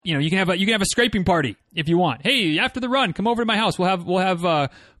you can have a scraping party if you want. Hey, after the run, come over to my house. We'll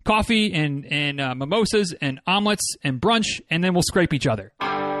have coffee and mimosas and omelets and brunch, and then we'll scrape each other.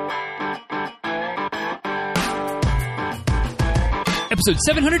 Episode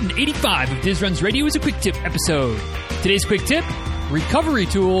 785 of Diz Runs Radio is a quick tip episode. Today's quick tip: recovery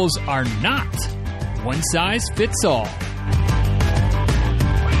tools are not one size fits all.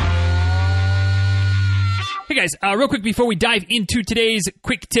 Hey guys, real quick before we dive into today's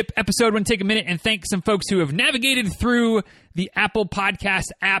quick tip episode, I want to take a minute and thank some folks who have navigated through the Apple Podcast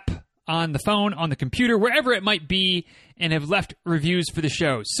app on the phone, on the computer, wherever it might be, and have left reviews for the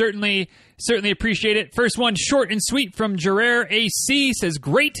show. Certainly appreciate it. First one, short and sweet, from Gerard AC, says,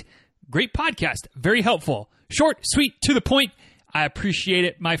 great podcast. Very helpful. Short, sweet, to the point. I appreciate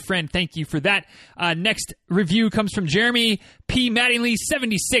it, my friend. Thank you for that. Next review comes from Jeremy P. Mattingly,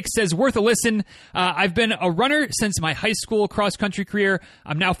 76, says, worth a listen. I've been a runner since my high school cross-country career.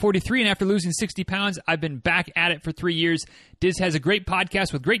 I'm now 43, and after losing 60 pounds, I've been back at it for 3 years. Diz has a great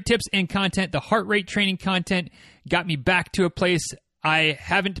podcast with great tips and content. The heart rate training content got me back to a place I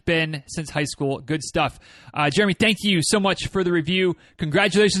haven't been since high school. Good stuff. Jeremy, thank you so much for the review.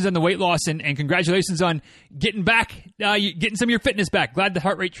 Congratulations on the weight loss, and congratulations on getting back, getting some of your fitness back. Glad the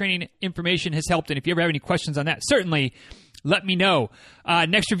heart rate training information has helped, and if you ever have any questions on that, certainly let me know.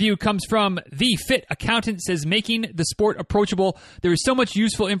 Next review comes from The Fit Accountant, says, making the sport approachable. There is so much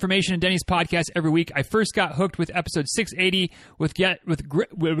useful information in Denny's podcast every week. I first got hooked with episode 680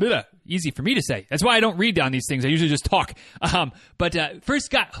 easy for me to say. That's why I don't read down these things. I usually just talk. But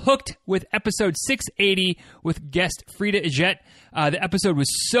first got hooked with episode 680 with guest Frida Ejet. The episode was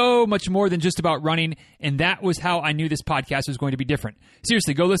so much more than just about running, and that was how I knew this podcast was going to be different.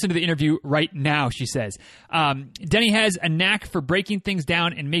 Seriously, go listen to the interview right now, she says. Denny has a knack for breaking things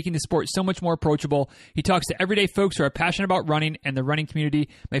down and making the sport so much more approachable. He talks to everyday folks who are passionate about running and the running community.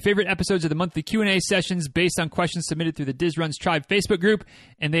 My favorite episodes are the monthly Q&A sessions based on questions submitted through the Diz Runs Tribe Facebook group,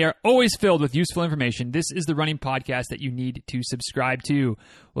 and they are always filled with useful information. This is the running podcast that you need to subscribe to.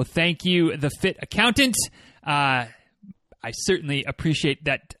 Well, thank you, The Fit Accountant. I certainly appreciate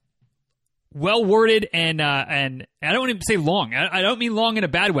that. Well worded, and I don't want to say long. I don't mean long in a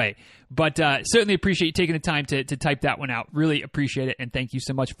bad way, but certainly appreciate you taking the time to type that one out. Really appreciate it, and thank you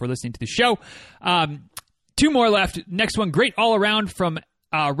so much for listening to the show. Two more left. Next one, great all around, from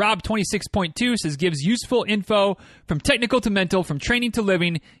Rob 26.2, says, gives useful info from technical to mental, from training to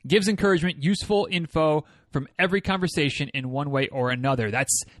living, gives encouragement, useful info from every conversation in one way or another.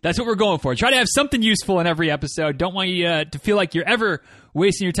 That's what we're going for. Try to have something useful in every episode. Don't want you to feel like you're ever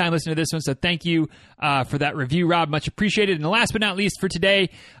wasting your time listening to this one. So thank you for that review, Rob. Much appreciated. And last but not least for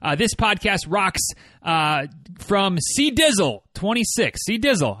today, this podcast rocks, from C Dizzle 26. C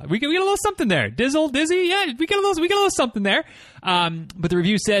Dizzle. We got a little something there. Dizzle, Dizzy. Yeah, we got a little something there. But the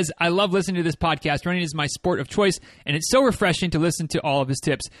review says, I love listening to this podcast. Running is my sport of choice, and it's so refreshing to listen to all of his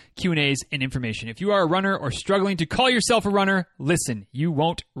tips, Q&As, and information. If you are a runner or struggling to call yourself a runner, listen. You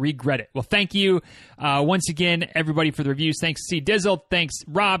won't regret it. Well, thank you once again, everybody, for the reviews. Thanks, C Dizzle. Thanks,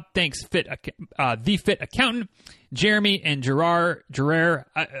 Rob. Thanks, The Fit Accountant, Jeremy, and Gerard.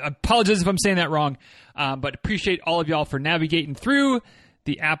 I apologize if I'm saying that wrong, but appreciate all of y'all for navigating through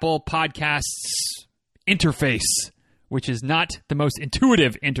the Apple Podcasts interface, which is not the most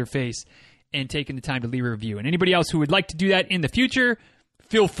intuitive interface, and taking the time to leave a review. And anybody else who would like to do that in the future,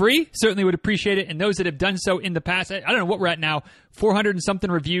 feel free. Certainly would appreciate it. And those that have done so in the past, I don't know what we're at now, 400 and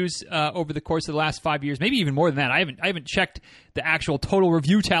something reviews over the course of the last 5 years, maybe even more than that. I haven't checked the actual total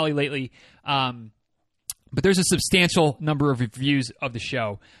review tally lately, but there's a substantial number of reviews of the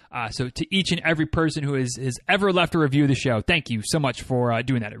show. So to each and every person who has ever left a review of the show, thank you so much for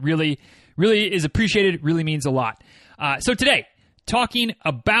doing that. It really, really is appreciated. It really means a lot. So today, talking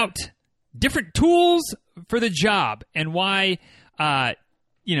about different tools for the job, and why,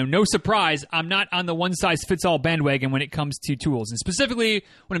 no surprise, I'm not on the one-size-fits-all bandwagon when it comes to tools. And specifically,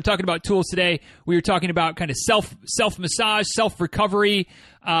 when I'm talking about tools today, we were talking about kind of self-massage, self-recovery,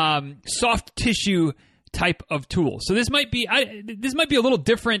 soft tissue type of tools. So this might be a little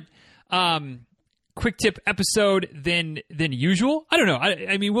different quick tip episode than usual. I don't know.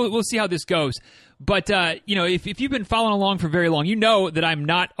 I mean, we'll see how this goes. But, if you've been following along for very long, you know that I'm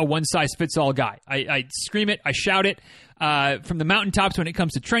not a one-size-fits-all guy. I scream it, I shout it from the mountaintops when it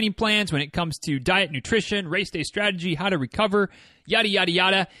comes to training plans, when it comes to diet, nutrition, race day strategy, how to recover, yada, yada,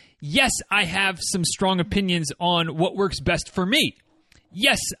 yada. Yes, I have some strong opinions on what works best for me.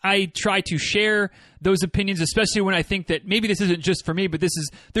 Yes, I try to share those opinions, especially when I think that maybe this isn't just for me, but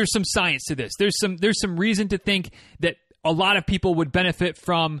there's some science to this. There's some reason to think that a lot of people would benefit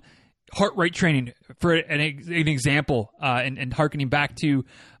from heart rate training for an example, and hearkening back to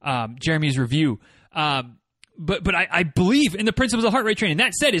Jeremy's review. But I believe in the principles of heart rate training.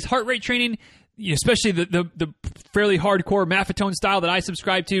 That said, is heart rate training, especially the fairly hardcore Maffetone style that I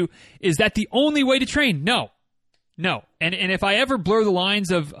subscribe to, is that the only way to train? No. And if I ever blur the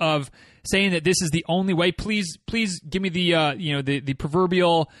lines of saying that this is the only way, please give me the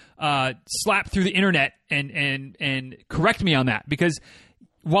proverbial slap through the internet and correct me on that, because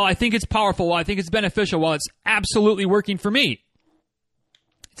while I think it's powerful, while I think it's beneficial, while it's absolutely working for me,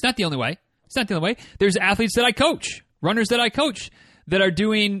 it's not the only way. It's not the only way. There's athletes that I coach, runners that I coach, that are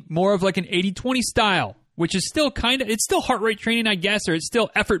doing more of like an 80-20 style, which is still it's still heart rate training, I guess, or it's still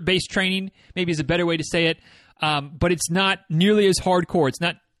effort-based training, maybe is a better way to say it. But it's not nearly as hardcore. It's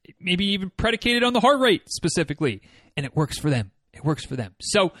not maybe even predicated on the heart rate specifically, and it works for them. It works for them.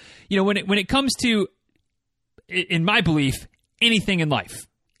 So, when it comes to, in my belief, anything in life,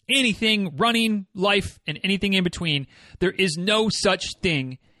 anything, running, life, and anything in between, there is no such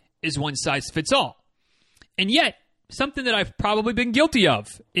thing as one size fits all. And yet, something that I've probably been guilty of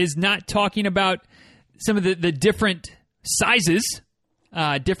is not talking about some of the different sizes,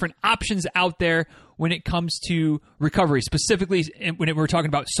 different options out there when it comes to recovery, specifically when we're talking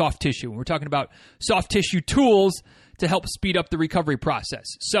about soft tissue. When we're talking about soft tissue tools to help speed up the recovery process.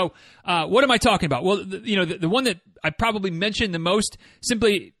 So what am I talking about? Well, the one that I probably mentioned the most,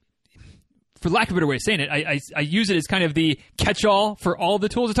 simply, for lack of a better way of saying it, I use it as kind of the catch-all for all the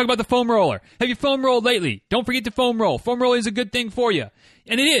tools. I talk about the foam roller. Have you foam rolled lately? Don't forget to foam roll. Foam rolling is a good thing for you.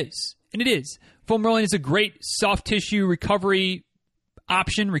 And it is. Foam rolling is a great soft tissue recovery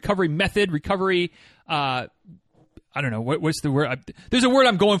option, recovery method, recovery, I don't know, what's the word? There's a word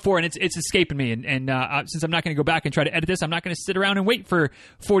I'm going for, and it's escaping me. And since I'm not going to go back and try to edit this, I'm not going to sit around and wait for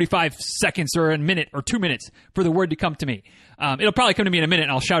 45 seconds or a minute or 2 minutes for the word to come to me. It'll probably come to me in a minute,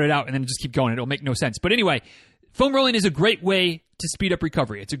 and I'll shout it out and then just keep going. It'll make no sense. But anyway, foam rolling is a great way to speed up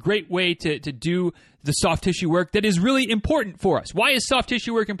recovery. It's a great way to do the soft tissue work that is really important for us. Why is soft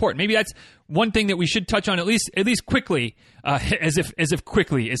tissue work important? Maybe that's one thing that we should touch on at least quickly, as if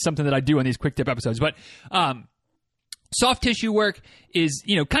quickly is something that I do on these quick tip episodes. But soft tissue work is,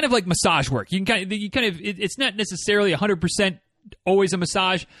 kind of like massage work. It's not necessarily 100% always a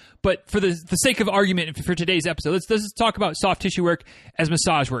massage, but for the sake of argument for today's episode, let's talk about soft tissue work as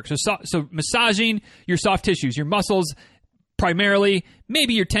massage work. So massaging your soft tissues, your muscles primarily,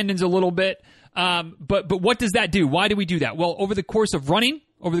 maybe your tendons a little bit. But what does that do? Why do we do that? Well, over the course of running,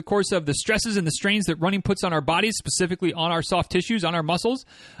 over the course of the stresses and the strains that running puts on our bodies, specifically on our soft tissues, on our muscles,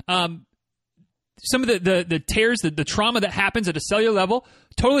 some of the tears, the trauma that happens at a cellular level,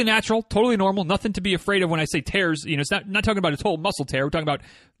 totally natural, totally normal, nothing to be afraid of when I say tears. It's not talking about a total muscle tear. We're talking about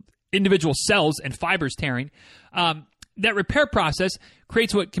individual cells and fibers tearing. That repair process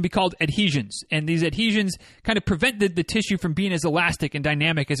creates what can be called adhesions. And these adhesions kind of prevent the tissue from being as elastic and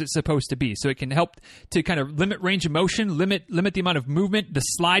dynamic as it's supposed to be. So it can help to kind of limit range of motion, limit the amount of movement, the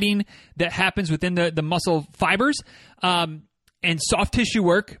sliding that happens within the muscle fibers. And soft tissue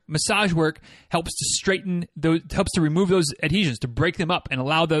work, massage work, helps to straighten those, helps to remove those adhesions, to break them up and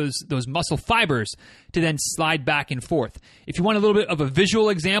allow those muscle fibers to then slide back and forth. If you want a little bit of a visual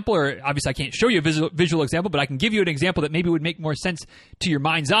example, or obviously I can't show you a visual example, but I can give you an example that maybe would make more sense to your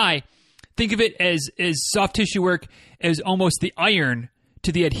mind's eye. Think of it as soft tissue work as almost the iron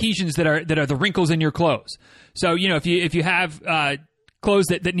to the adhesions that are the wrinkles in your clothes. So, if you have clothes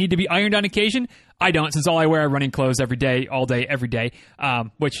that need to be ironed on occasion. I don't, since all I wear are running clothes every day, all day, every day.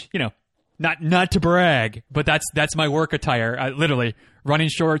 Which, not to brag, but that's my work attire. Literally running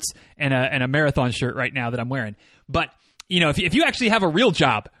shorts and a marathon shirt right now that I'm wearing. But if you actually have a real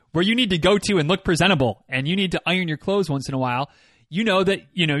job where you need to go to and look presentable, and you need to iron your clothes once in a while, that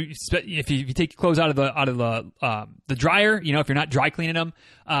if you take your clothes out of the dryer, if you're not dry cleaning them,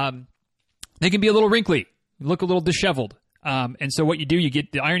 they can be a little wrinkly, look a little disheveled. And so what you do, you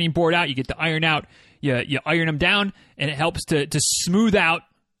get the ironing board out, you get the iron out, you iron them down, and it helps to smooth out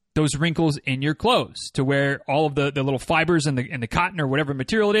those wrinkles in your clothes to where all of the little fibers and the cotton or whatever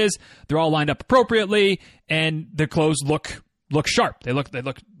material it is, they're all lined up appropriately, and the clothes look sharp. They look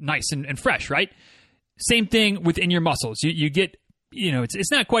nice and fresh, right? Same thing within your muscles. You get,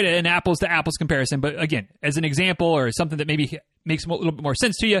 it's not quite an apples to apples comparison, but again, as an example or something that maybe makes a little bit more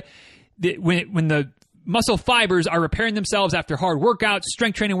sense to you, when the muscle fibers are repairing themselves after hard workouts,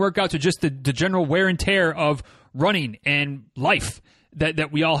 strength training workouts, or just the general wear and tear of running and life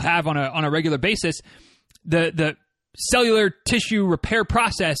that we all have on a regular basis, the cellular tissue repair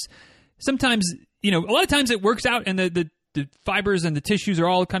process, sometimes, a lot of times it works out and the fibers and the tissues are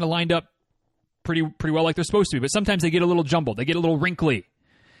all kind of lined up pretty well like they're supposed to be, but sometimes they get a little jumbled, they get a little wrinkly.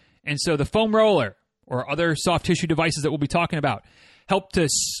 And so the foam roller or other soft tissue devices that we'll be talking about help to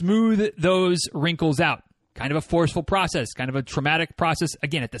smooth those wrinkles out. Kind of a forceful process, kind of a traumatic process,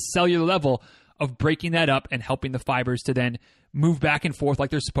 again, at the cellular level of breaking that up and helping the fibers to then move back and forth like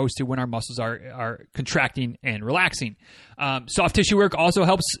they're supposed to when our muscles are contracting and relaxing. Soft tissue work also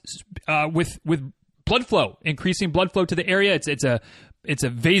helps with blood flow, increasing blood flow to the area. It's a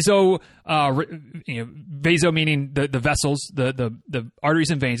vaso, vaso meaning the vessels, the arteries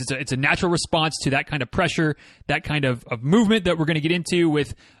and veins. It's a natural response to that kind of pressure, that kind of movement that we're going to get into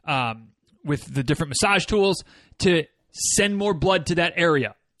with the different massage tools to send more blood to that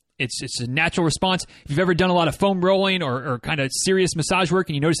area. It's a natural response. If you've ever done a lot of foam rolling or kind of serious massage work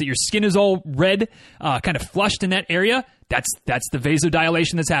and you notice that your skin is all red, kind of flushed in that area, that's the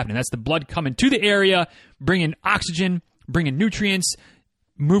vasodilation that's happening. That's the blood coming to the area, bringing oxygen, bringing nutrients,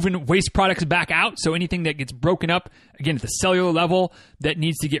 moving waste products back out. So anything that gets broken up, again, at the cellular level that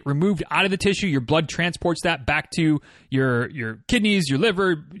needs to get removed out of the tissue, your blood transports that back to your kidneys, your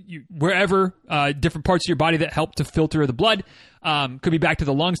liver, wherever, different parts of your body that help to filter the blood. Could be back to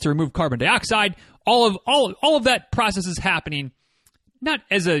the lungs to remove carbon dioxide. All of that process is happening not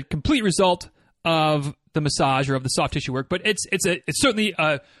as a complete result of the massage or of the soft tissue work, but it's certainly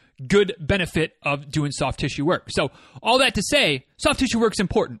a good benefit of doing soft tissue work. So all that to say, soft tissue work is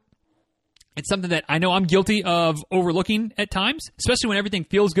important. It's something that I know I'm guilty of overlooking at times, especially when everything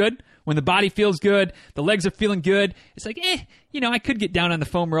feels good, when the body feels good, the legs are feeling good. It's like, I could get down on the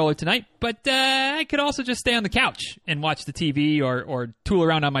foam roller tonight, but I could also just stay on the couch and watch the TV or tool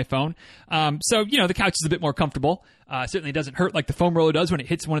around on my phone. So the couch is a bit more comfortable. Certainly doesn't hurt like the foam roller does when it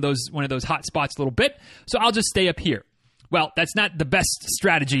hits one of those hot spots a little bit. So I'll just stay up here. Well, that's not the best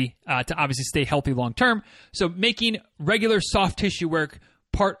strategy to obviously stay healthy long term. So making regular soft tissue work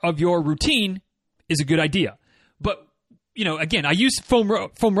part of your routine is a good idea. But, again, I use foam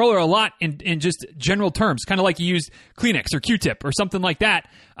roller a lot in just general terms, kind of like you use Kleenex or Q-tip or something like that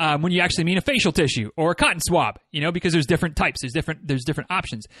when you actually mean a facial tissue or a cotton swab, because there's different types, there's different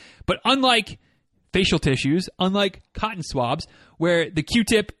options. But unlike facial tissues, unlike cotton swabs, where the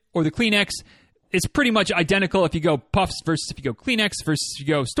Q-tip or the Kleenex, it's pretty much identical if you go Puffs versus if you go Kleenex versus if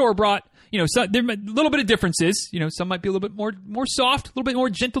you go store-bought. So there are a little bit of differences. Some might be a little bit more soft, a little bit more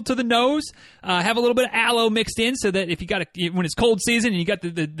gentle to the nose, have a little bit of aloe mixed in so that if you got when it's cold season and you got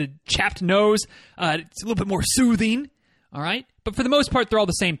the chapped nose, it's a little bit more soothing. All right. But for the most part, they're all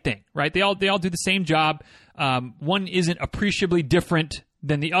the same thing, right? They all do the same job. One isn't appreciably different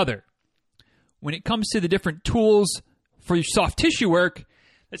than the other. When it comes to the different tools for your soft tissue work,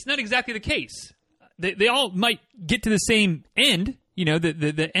 that's not exactly the case. They all might get to the same end.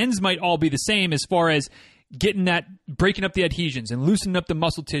 The ends might all be the same as far as breaking up the adhesions and loosening up the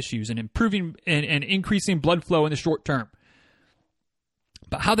muscle tissues and improving and increasing blood flow in the short term.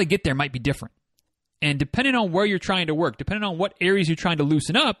 But how they get there might be different. And depending on where you're trying to work, depending on what areas you're trying to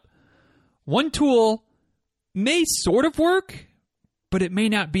loosen up, one tool may sort of work, but it may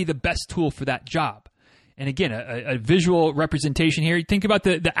not be the best tool for that job. And again, a visual representation here. Think about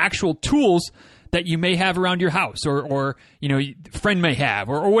the actual tools that you may have around your house or friend may have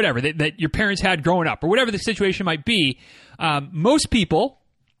or whatever that your parents had growing up or whatever the situation might be. Most people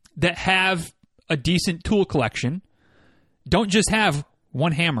that have a decent tool collection don't just have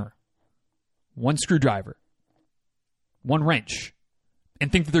one hammer, one screwdriver, one wrench,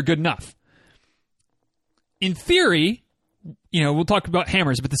 and think that they're good enough. In theory, we'll talk about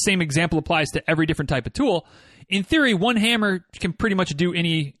hammers, but the same example applies to every different type of tool. In theory, one hammer can pretty much do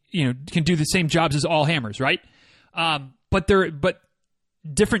can do the same jobs as all hammers, right? But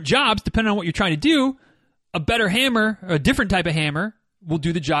different jobs, depending on what you're trying to do, a better hammer, or a different type of hammer, will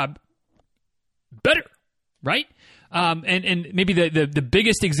do the job better, right? And maybe the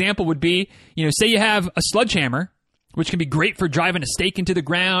biggest example would be, say you have a sledgehammer, which can be great for driving a stake into the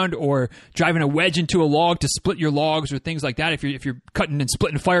ground or driving a wedge into a log to split your logs or things like that. If you're cutting and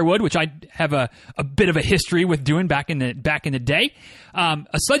splitting firewood, which I have a bit of a history with doing back in the day, a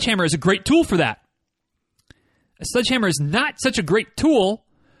sledgehammer is a great tool for that. A sledgehammer is not such a great tool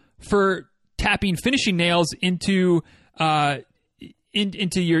for tapping finishing nails into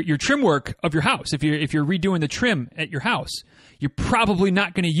your trim work of your house. If you're redoing the trim at your house, you're probably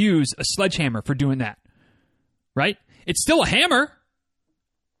not going to use a sledgehammer for doing that. Right? It's still a hammer,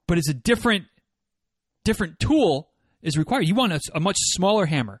 but it's a different tool is required. You want a much smaller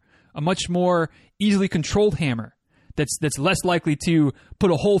hammer, a much more easily controlled hammer that's less likely to put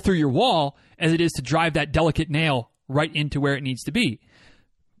a hole through your wall as it is to drive that delicate nail right into where it needs to be.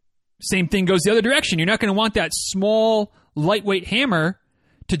 Same thing goes the other direction. You're not going to want that small, lightweight hammer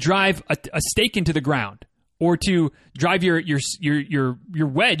to drive a stake into the ground or to drive your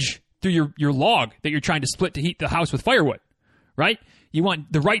wedge through your log that you're trying to split to heat the house with firewood, right? You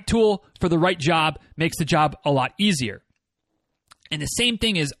want the right tool for the right job, makes the job a lot easier. And the same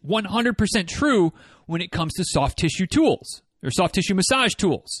thing is 100% true when it comes to soft tissue tools or soft tissue massage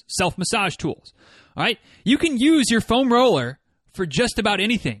tools, self-massage tools. All right? You can use your foam roller for just about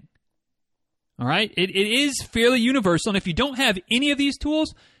anything. All right? It is fairly universal. And if you don't have any of these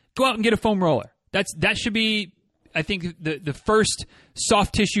tools, go out and get a foam roller. That should be, I think, the first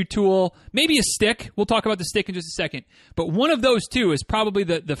soft tissue tool. Maybe a stick. We'll talk about the stick in just a second. But one of those two is probably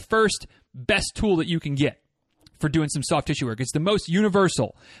the first best tool that you can get for doing some soft tissue work. It's the most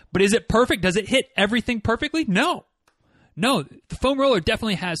universal. But is it perfect? Does it hit everything perfectly? No. The foam roller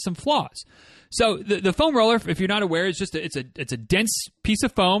definitely has some flaws. So the foam roller, if you're not aware, it's a dense piece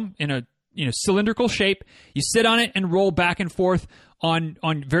of foam in a cylindrical shape. You sit on it and roll back and forth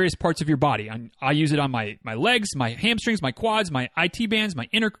on various parts of your body. I use it on my legs, my hamstrings, my quads, my IT bands, my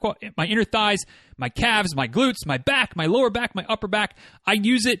inner thighs, my calves, my glutes, my back, my lower back, my upper back. I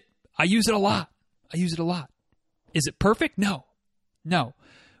use it a lot. Is it perfect? No.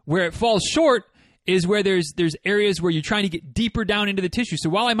 Where it falls short is where there's areas where you're trying to get deeper down into the tissue. So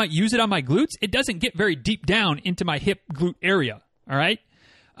while I might use it on my glutes, it doesn't get very deep down into my hip glute area. All right.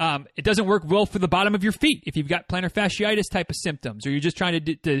 It doesn't work well for the bottom of your feet if you've got plantar fasciitis type of symptoms, or you're just trying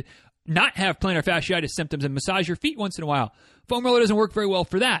to not have plantar fasciitis symptoms and massage your feet once in a while. Foam roller doesn't work very well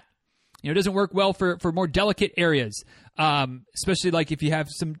for that. It doesn't work well for more delicate areas, especially like if you have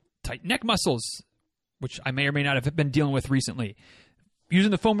some tight neck muscles, which I may or may not have been dealing with recently. Using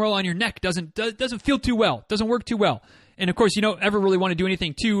the foam roller on your neck doesn't feel too well, doesn't work too well. And of course, you don't ever really want to do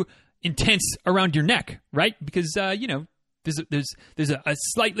anything too intense around your neck, right? Because there's a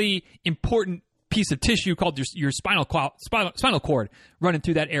slightly important piece of tissue called your spinal cord running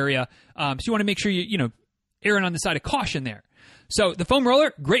through that area. So you want to make sure you erring on the side of caution there. So the foam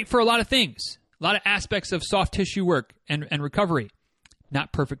roller, great for a lot of things, a lot of aspects of soft tissue work and recovery.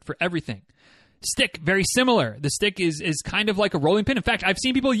 Not perfect for everything. Stick, very similar. The stick is kind of like a rolling pin. In fact, I've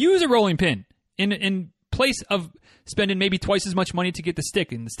seen people use a rolling pin in place of spending maybe twice as much money to get the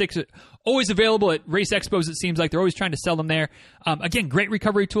stick. And the sticks are always available at race expos, it seems like. They're always trying to sell them there. Again, great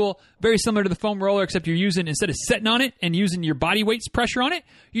recovery tool. Very similar to the foam roller, except you're using, instead of sitting on it and using your body weight's pressure on it,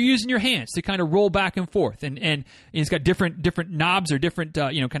 you're using your hands to kind of roll back and forth. And it's got different knobs or different,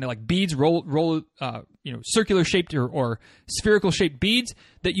 kind of like beads, circular shaped or spherical shaped beads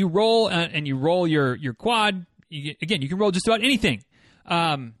that you roll, and you roll your quad. You can roll just about anything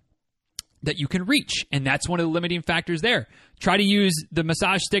that you can reach. And that's one of the limiting factors there. Try to use the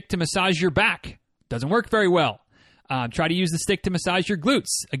massage stick to massage your back. Doesn't work very well. Try to use the stick to massage your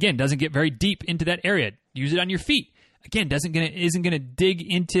glutes. Again, doesn't get very deep into that area. Use it on your feet. Again, isn't gonna dig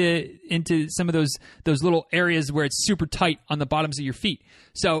into some of those little areas where it's super tight on the bottoms of your feet.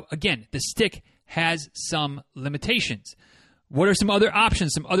 So again, the stick has some limitations. What are some other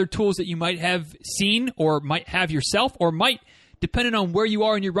options, some other tools that you might have seen or might have yourself, or might, depending on where you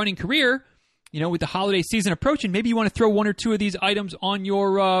are in your running career, with the holiday season approaching, maybe you want to throw one or two of these items on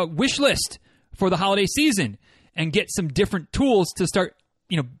your wish list for the holiday season and get some different tools to start,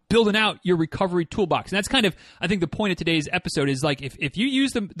 building out your recovery toolbox. And that's kind of, I think, the point of today's episode is like, if you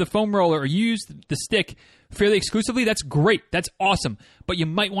use the foam roller or you use the stick fairly exclusively, that's great. That's awesome. But you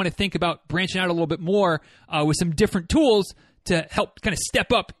might want to think about branching out a little bit more with some different tools to help kind of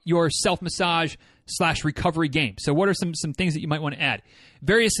step up your self-massage / recovery game. So what are some things that you might want to add?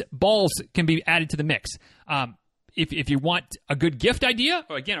 Various balls can be added to the mix. If you want a good gift idea,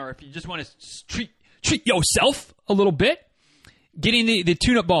 or if you just want to treat yourself a little bit, getting the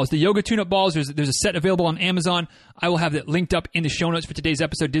tune-up balls, the yoga tune-up balls, there's a set available on Amazon. I will have that linked up in the show notes for today's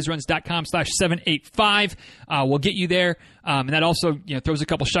episode, dizruns.com/785. We'll get you there. And that also throws a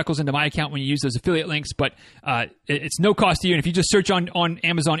couple shekels into my account when you use those affiliate links, but it's no cost to you. And if you just search on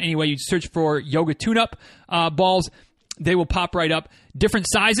Amazon anyway, you search for yoga tune-up balls, they will pop right up. Different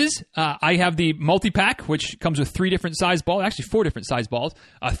sizes. I have the multi-pack, which comes with 3 different size balls, actually 4 different size balls,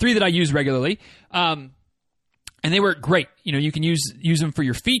 3 that I use regularly. And they work great. You can use them for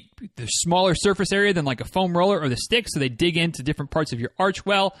your feet. The smaller surface area than like a foam roller or the stick, so they dig into different parts of your arch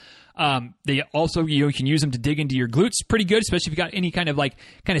well. They also, you can use them to dig into your glutes pretty good, especially if you got any kind of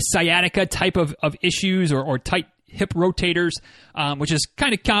sciatica type of issues or tight hip rotators, which is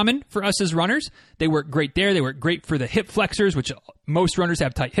kind of common for us as runners. They work great there. They work great for the hip flexors, which most runners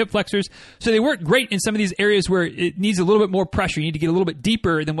have tight hip flexors. So they work great in some of these areas where it needs a little bit more pressure. You need to get a little bit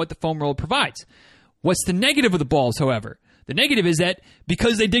deeper than what the foam roller provides. What's the negative of the balls, however? The negative is that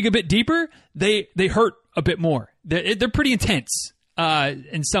because they dig a bit deeper, they hurt a bit more. They're pretty intense.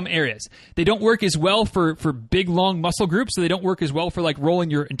 in some areas. They don't work as well for big, long muscle groups, so they don't work as well for like rolling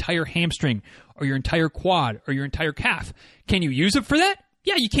your entire hamstring or your entire quad or your entire calf. Can you use it for that?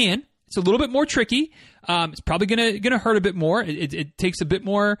 Yeah, you can. It's a little bit more tricky. It's probably gonna hurt a bit more. It takes a bit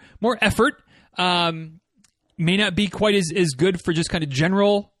more effort. May not be quite as good for just kind of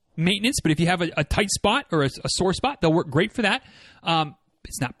general maintenance, but if you have a tight spot or a sore spot, they'll work great for that.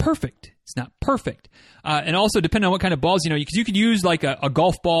 It's not perfect. It's not perfect. And also, depending on what kind of balls, because you could use like a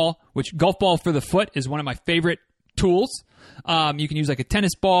golf ball, which golf ball for the foot is one of my favorite tools. You can use like a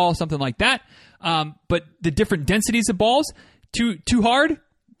tennis ball, something like that. But the different densities of balls, too hard,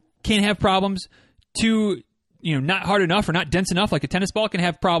 can have problems. Too, not hard enough or not dense enough, like a tennis ball, can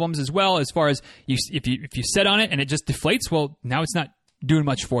have problems as well. As far as if you sit on it and it just deflates, well, now it's not doing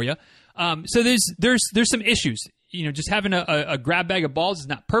much for you. So there's some issues. Just having a grab bag of balls is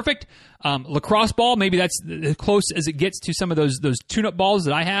not perfect. Lacrosse ball, maybe that's as close as it gets to some of those tune-up balls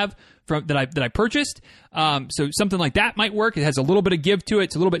that I have that I purchased. So something like that might work. It has a little bit of give to it.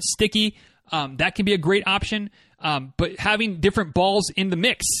 It's a little bit sticky. That can be a great option. But having different balls in the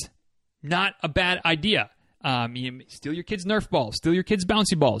mix, not a bad idea. You steal your kids' Nerf balls, steal your kids'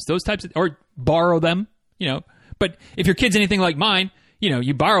 bouncy balls, those types of, or borrow them. But if your kid's anything like mine,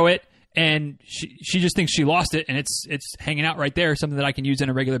 you borrow it. And she just thinks she lost it, and it's hanging out right there, something that I can use on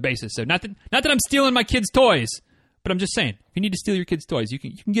a regular basis. So not that I'm stealing my kids' toys, but I'm just saying, if you need to steal your kids' toys, you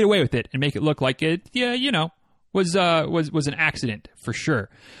can get away with it and make it look like it, was an accident for sure.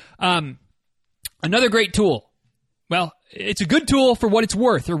 Another great tool. Well, it's a good tool for what it's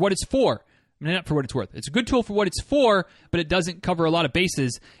worth or what it's for. Not for what it's worth. It's a good tool for what it's for, but it doesn't cover a lot of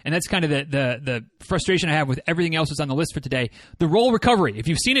bases, and that's kind of the frustration I have with everything else that's on the list for today. The roll recovery. If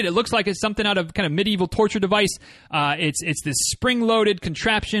you've seen it, it looks like it's something out of kind of medieval torture device. It's this spring-loaded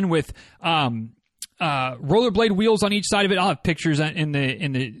contraption with rollerblade wheels on each side of it. I'll have pictures in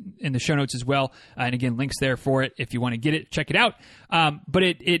the show notes as well, and again, links there for it if you want to get it. Check it out. But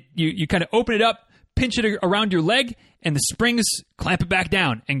you kind of open it up, pinch it around your leg, and the springs clamp it back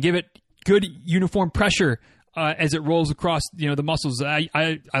down and give it good uniform pressure as it rolls across the muscles.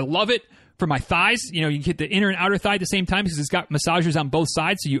 I love it for my thighs. You can hit the inner and outer thigh at the same time because it's got massagers on both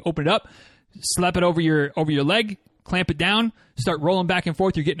sides. So you open it up, slap it over your leg, clamp it down, start rolling back and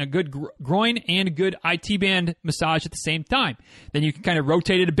forth. You're getting a good groin and a good IT band massage at the same time. Then you can kind of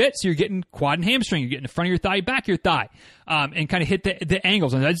rotate it a bit, so you're getting quad and hamstring. You're getting the front of your thigh, back of your thigh, and kind of hit the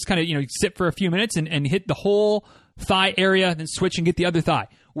angles. And I just kind of sit for a few minutes and hit the whole thigh area, then switch and get the other thigh.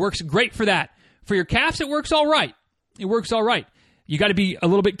 Works great for that. For your calves, it works all right. It works all right. You got to be a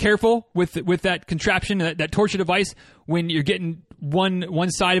little bit careful with that contraption, that torture device, when you're getting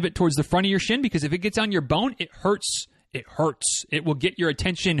one side of it towards the front of your shin, because if it gets on your bone, it hurts. It hurts. It will get your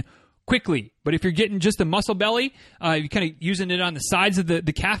attention quickly. But if you're getting just the muscle belly, you're kind of using it on the sides of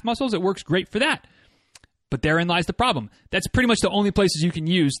the calf muscles, it works great for that. But therein lies the problem. That's pretty much the only places you can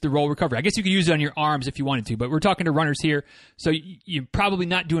use the roll recovery. I guess you could use it on your arms if you wanted to, but we're talking to runners here, so you're probably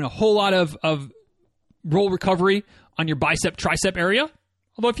not doing a whole lot of roll recovery on your bicep, tricep area.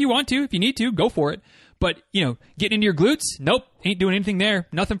 Although if you want to, if you need to, go for it. But, getting into your glutes, nope, ain't doing anything there.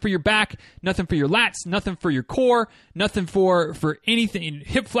 Nothing for your back, nothing for your lats, nothing for your core, nothing for anything,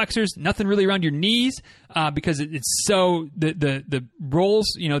 hip flexors, nothing really around your knees, because it's so, the rolls,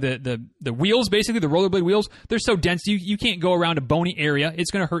 the wheels, basically, the rollerblade wheels, they're so dense, you can't go around a bony area.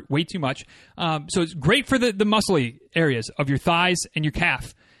 It's going to hurt way too much. So it's great for the muscly areas of your thighs and your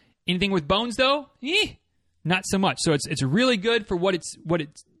calf. Anything with bones, though, not so much. So it's really good for what it's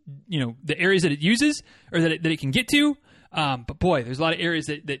the areas that it uses or that it can get to. But boy, there's a lot of areas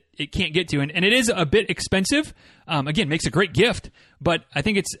that it can't get to. And it is a bit expensive. Again, makes a great gift. But I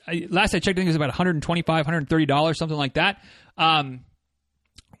think last I checked, I think it was about $125, $130, something like that.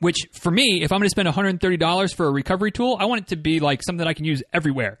 Which for me, if I'm going to spend $130 for a recovery tool, I want it to be like something that I can use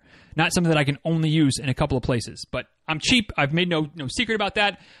everywhere, not something that I can only use in a couple of places. But I'm cheap. I've made no secret about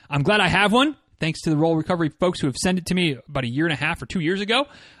that. I'm glad I have one. Thanks to the roll recovery folks who have sent it to me about 1.5 years or 2 years ago.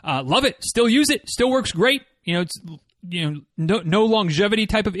 Love it. Still use it. Still works great. It's no longevity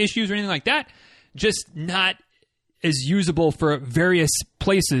type of issues or anything like that. Just not as usable for various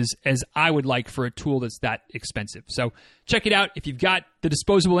places as I would like for a tool that's that expensive. So check it out if you've got the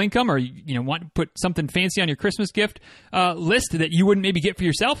disposable income, or want to put something fancy on your Christmas gift list that you wouldn't maybe get for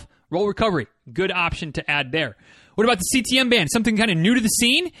yourself. Roll recovery, good option to add there. What about the CTM band? Something kind of new to the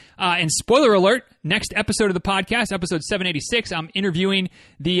scene. And spoiler alert, next episode of the podcast, episode 786, I'm interviewing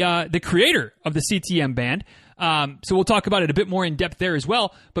the creator of the CTM band. So we'll talk about it a bit more in depth there as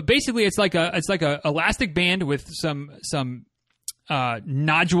well. But basically, it's like a elastic band with some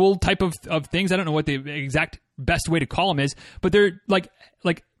nodule type of things. I don't know what the exact best way to call them is, but they're like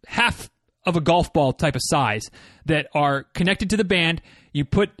half of a golf ball type of size that are connected to the band. You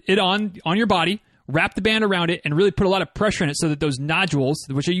put it on your body, wrap the band around it, and really put a lot of pressure in it so that those nodules,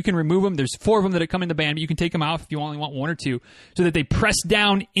 which you can remove them, there's 4 of them that come in the band, but you can take them out if you only want 1 or 2, so that they press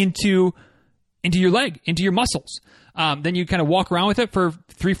down into your leg, into your muscles. Then you kind of walk around with it for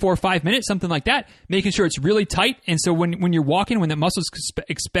 3, 4, 5 minutes, something like that, making sure it's really tight. And so when you're walking, when the muscle's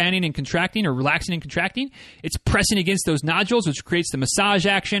expanding and contracting or relaxing and contracting, it's pressing against those nodules, which creates the massage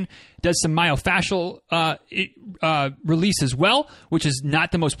action, does some myofascial release as well, which is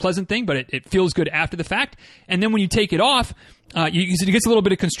not the most pleasant thing, but it feels good after the fact. And then when you take it off, it gets a little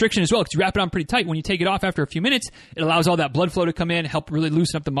bit of constriction as well because you wrap it on pretty tight. When you take it off after a few minutes, it allows all that blood flow to come in, help really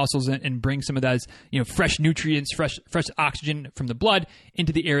loosen up the muscles and bring some of those, fresh nutrients, fresh oxygen from the blood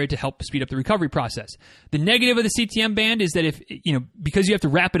into the area to help speed up the recovery process. The negative of the CTM band is that because you have to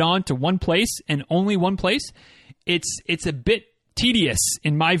wrap it on to one place and only one place, it's a bit tedious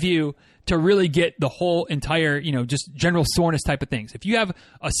in my view to really get the whole entire, just general soreness type of things. If you have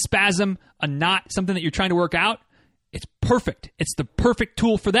a spasm, a knot, something that you're trying to work out, it's perfect. It's the perfect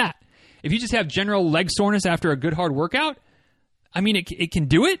tool for that. If you just have general leg soreness after a good hard workout, I mean, it can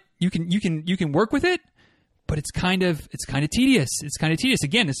do it. You can work with it, but it's kind of tedious. It's kind of tedious.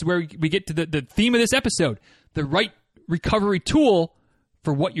 Again, this is where we get to the theme of this episode: the right recovery tool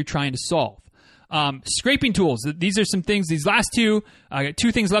for what you're trying to solve. Scraping tools. These are some things. These last 2, I got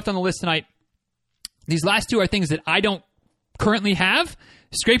 2 things left on the list tonight. These last 2 are things that I don't currently have.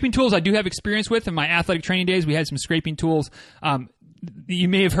 Scraping tools I do have experience with. In my athletic training days, we had some scraping tools. You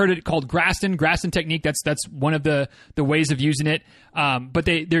may have heard it called Graston technique. That's one of the ways of using it. But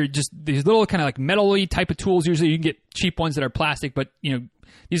they're just these little kind of like metal-y type of tools. Usually you can get cheap ones that are plastic, but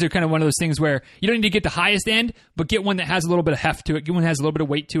these are kind of one of those things where you don't need to get the highest end, but get one that has a little bit of heft to it, get one that has a little bit of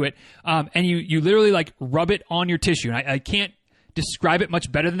weight to it. And you literally like rub it on your tissue. And I can't describe it much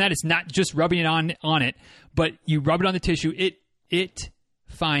better than that. It's not just rubbing it on it, but you rub it on the tissue. It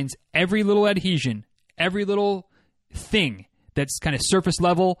finds every little adhesion, every little thing that's kind of surface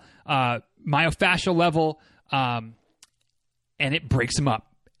level, myofascial level, and it breaks them up.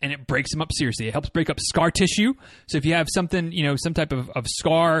 And it breaks them up seriously. It helps break up scar tissue. So if you have something, some type of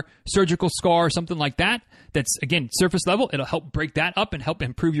scar, surgical scar, something like that, that's, again, surface level, it'll help break that up and help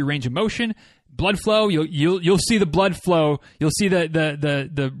improve your range of motion. Blood flow, you'll see the blood flow. You'll see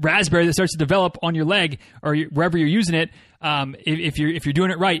the raspberry that starts to develop on your leg or wherever you're using it. If you're doing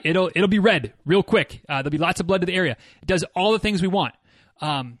it right, it'll be red real quick. There'll be lots of blood to the area. It does all the things we want.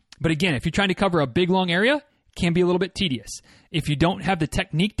 But again, if you're trying to cover a big long area, it can be a little bit tedious. If you don't have the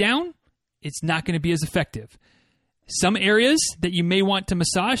technique down, it's not going to be as effective. Some areas that you may want to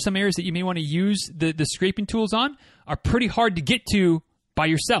massage, some areas that you may want to use the scraping tools on are pretty hard to get to by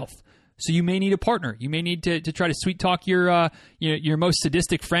yourself. So you may need a partner. You may need to try to sweet talk your most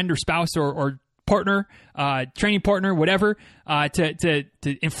sadistic friend or spouse or partner, training partner, whatever, to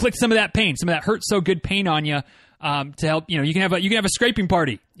inflict some of that pain, some of that hurt so good pain on you, to help. You can have a scraping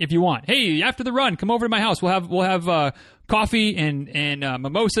party if you want. Hey, after the run, come over to my house. We'll have coffee and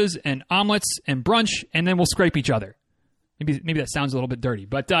mimosas and omelets and brunch, and then we'll scrape each other. Maybe that sounds a little bit dirty,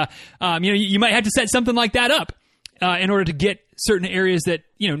 but you might have to set something like that up in order to get certain areas that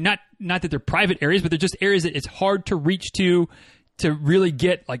not that they're private areas, but they're just areas that it's hard to reach to really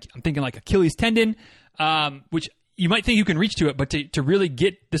get, like, I'm thinking like Achilles tendon, which you might think you can reach to it, but to really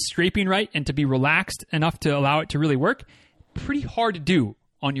get the scraping right and to be relaxed enough to allow it to really work, pretty hard to do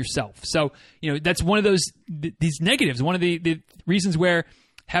on yourself. So, that's one of these negatives, one of the reasons where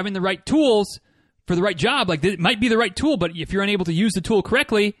having the right tools for the right job, like, it might be the right tool, but if you're unable to use the tool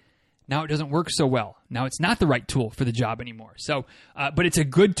correctly, now it doesn't work so well. Now it's not the right tool for the job anymore. So, but it's a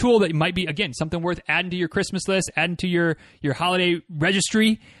good tool that might be, again, something worth adding to your Christmas list, adding to your holiday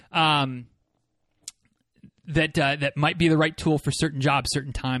registry, that might be the right tool for certain jobs,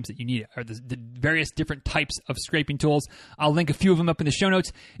 certain times that you need it, or the various different types of scraping tools. I'll link a few of them up in the show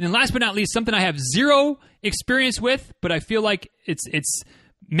notes. And then last but not least, something I have zero experience with, but I feel like it's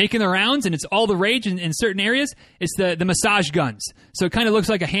making the rounds and it's all the rage in certain areas. It's the massage guns. So it kind of looks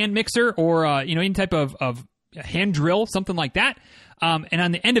like a hand mixer or any type of hand drill, something like that. And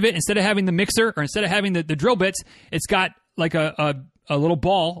on the end of it, instead of having the mixer or instead of having the drill bits, it's got like a little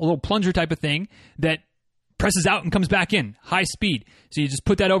ball, a little plunger type of thing that presses out and comes back in high speed. So you just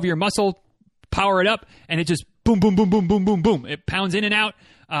put that over your muscle, power it up, and it just boom, boom, boom, boom, boom, boom, boom. It pounds in and out,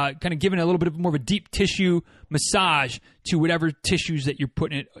 kind of giving a little bit more of a deep tissue massage to whatever tissues that you're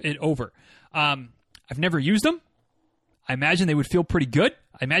putting it over. I've never used them. I imagine they would feel pretty good.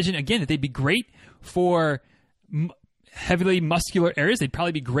 I imagine, again, that they'd be great for heavily muscular areas. They'd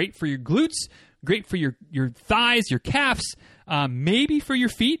probably be great for your glutes, great for your thighs, your calves, maybe for your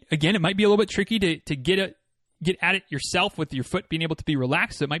feet. Again, it might be a little bit tricky to get at it yourself with your foot being able to be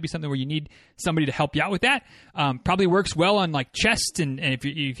relaxed. So it might be something where you need somebody to help you out with that. Probably works well on like chest and if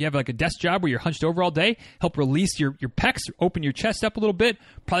you have like a desk job where you're hunched over all day, help release your pecs, open your chest up a little bit.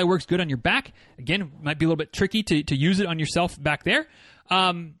 Probably works good on your back. Again, might be a little bit tricky to use it on yourself back there.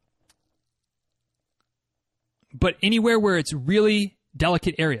 But anywhere where it's really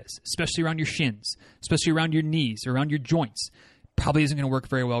delicate areas, especially around your shins, especially around your knees, around your joints, probably isn't going to work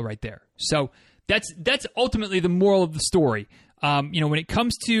very well right there. So that's ultimately the moral of the story. When it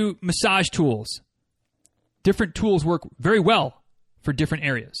comes to massage tools, different tools work very well for different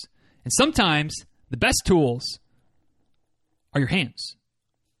areas. And sometimes the best tools are your hands.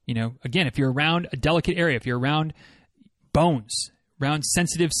 Again, if you're around a delicate area, if you're around bones, around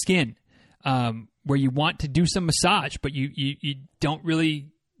sensitive skin, where you want to do some massage, but you don't really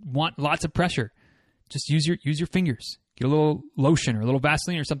want lots of pressure, just use your fingers. Get a little lotion or a little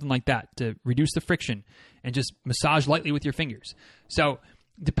Vaseline or something like that to reduce the friction and just massage lightly with your fingers. So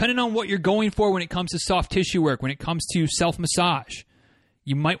depending on what you're going for when it comes to soft tissue work, when it comes to self-massage,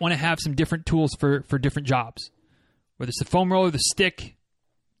 you might want to have some different tools for different jobs. Whether it's the foam roller, the stick,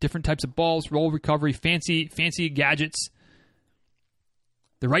 different types of balls, roll recovery, fancy gadgets.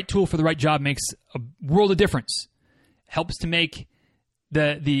 The right tool for the right job makes a world of difference. Helps to make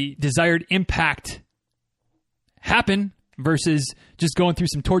the desired impact happen versus just going through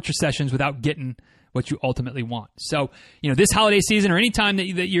some torture sessions without getting what you ultimately want. So, this holiday season or any time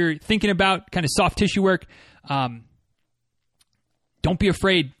that you're thinking about kind of soft tissue work, don't be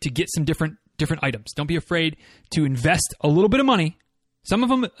afraid to get some different items. Don't be afraid to invest a little bit of money. Some of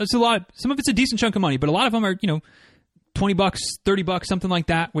them, it's a lot. Some of it's a decent chunk of money, but a lot of them are, $20, $30, something like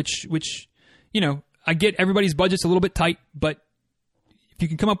that, which, I get everybody's budget's a little bit tight, but if you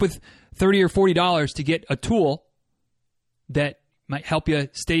can come up with $30 or $40 to get a tool that might help you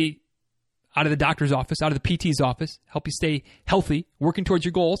stay out of the doctor's office, out of the PT's office, help you stay healthy, working towards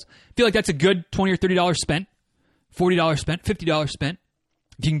your goals, I feel like that's a good $20 or $30 spent, $40 spent, $50 spent.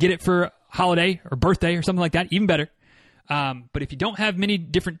 If you can get it for a holiday or birthday or something like that, even better. But if you don't have many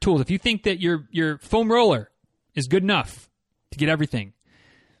different tools, if you think that your foam roller is good enough to get everything,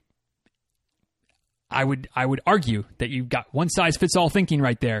 I would argue that you've got one size fits all thinking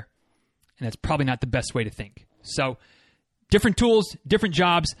right there, and that's probably not the best way to think. So different tools, different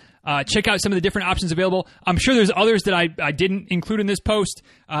jobs. Check out some of the different options available. I'm sure there's others that I didn't include in this post.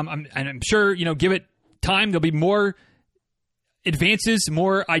 I'm sure, give it time. There'll be more advances,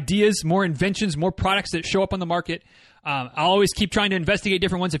 more ideas, more inventions, more products that show up on the market. I'll always keep trying to investigate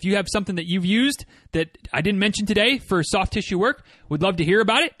different ones. If you have something that you've used that I didn't mention today for soft tissue work, would love to hear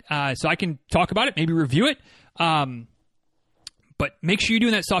about it so I can talk about it, maybe review it. But make sure you're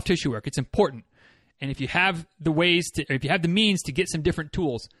doing that soft tissue work. It's important. And if you have if you have the means to get some different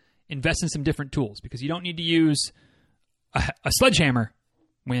tools, invest in some different tools, because you don't need to use a sledgehammer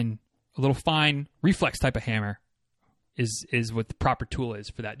when a little fine reflex type of hammer is what the proper tool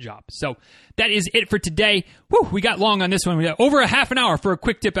is for that job. So that is it for today. Whew, we got long on this one. We got over a half an hour for a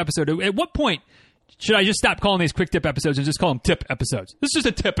quick tip episode. At what point should I just stop calling these quick tip episodes and just call them tip episodes? This is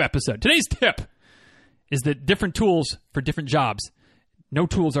just a tip episode. Today's tip is that different tools for different jobs. No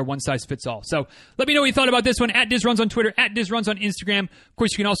tools are one size fits all. So let me know what you thought about this one at DizRuns on Twitter, at DizRuns on Instagram. Of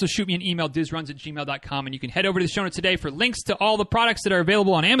course, you can also shoot me an email, dizruns@gmail.com, and you can head over to the show notes today for links to all the products that are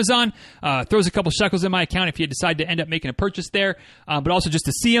available on Amazon. Throws a couple shekels in my account if you decide to end up making a purchase there, but also just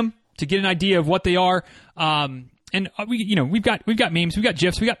to see them, to get an idea of what they are. And we've got memes, we've got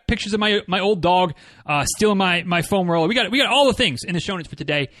GIFs, we got pictures of my old dog stealing my foam roller. We got all the things in the show notes for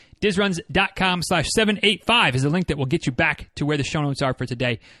today. DizRuns.com/785 is the link that will get you back to where the show notes are for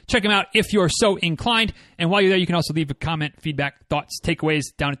today. Check them out if you're so inclined. And while you're there, you can also leave a comment, feedback, thoughts,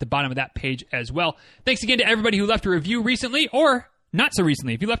 takeaways down at the bottom of that page as well. Thanks again to everybody who left a review recently or not so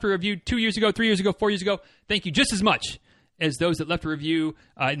recently. If you left a review 2 years ago, 3 years ago, 4 years ago, thank you just as much as those that left a review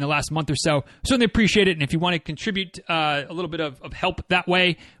in the last month or so. Certainly appreciate it. And if you want to contribute a little bit of help that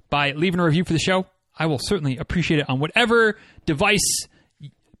way by leaving a review for the show, I will certainly appreciate it on whatever device,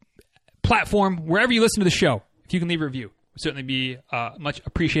 platform, wherever you listen to the show. If you can leave a review, it would certainly be much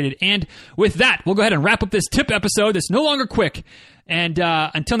appreciated. And with that, we'll go ahead and wrap up this tip episode that's no longer quick. And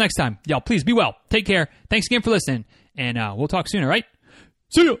until next time, y'all, please be well. Take care. Thanks again for listening. And we'll talk soon, all right?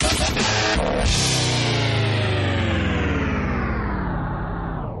 See you.